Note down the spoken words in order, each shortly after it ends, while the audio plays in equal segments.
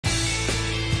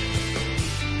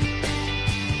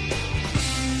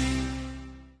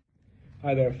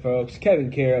Hi there, folks.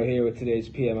 Kevin Carroll here with today's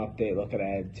PM update, looking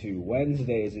ahead to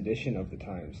Wednesday's edition of the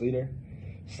Times Leader.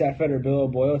 Staff writer Bill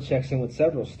Boyle checks in with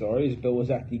several stories. Bill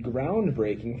was at the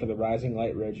groundbreaking for the Rising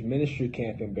Light Ridge Ministry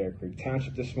Camp in Bear Creek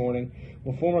Township this morning,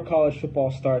 where former college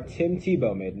football star Tim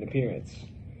Tebow made an appearance.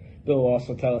 Bill will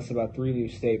also tell us about 3 new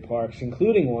state parks,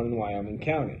 including one in Wyoming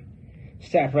County.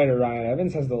 Staff writer Ryan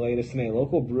Evans has the latest in a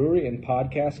local brewery and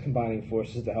podcast combining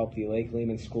forces to help the Lake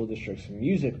Lehman School District's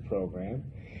music program.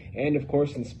 And, of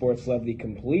course, in sports, we'll have the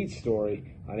complete story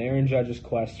on Aaron Judge's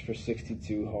quest for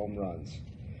 62 home runs.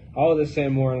 All of this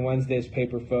and more in Wednesday's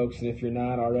paper, folks, and if you're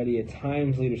not already a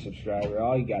Times Leader subscriber,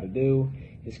 all you got to do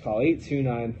is call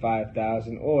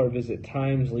 829-5000 or visit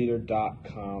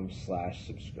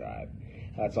timesleader.com/subscribe.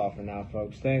 That's all for now,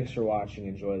 folks. Thanks for watching.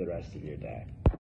 Enjoy the rest of your day.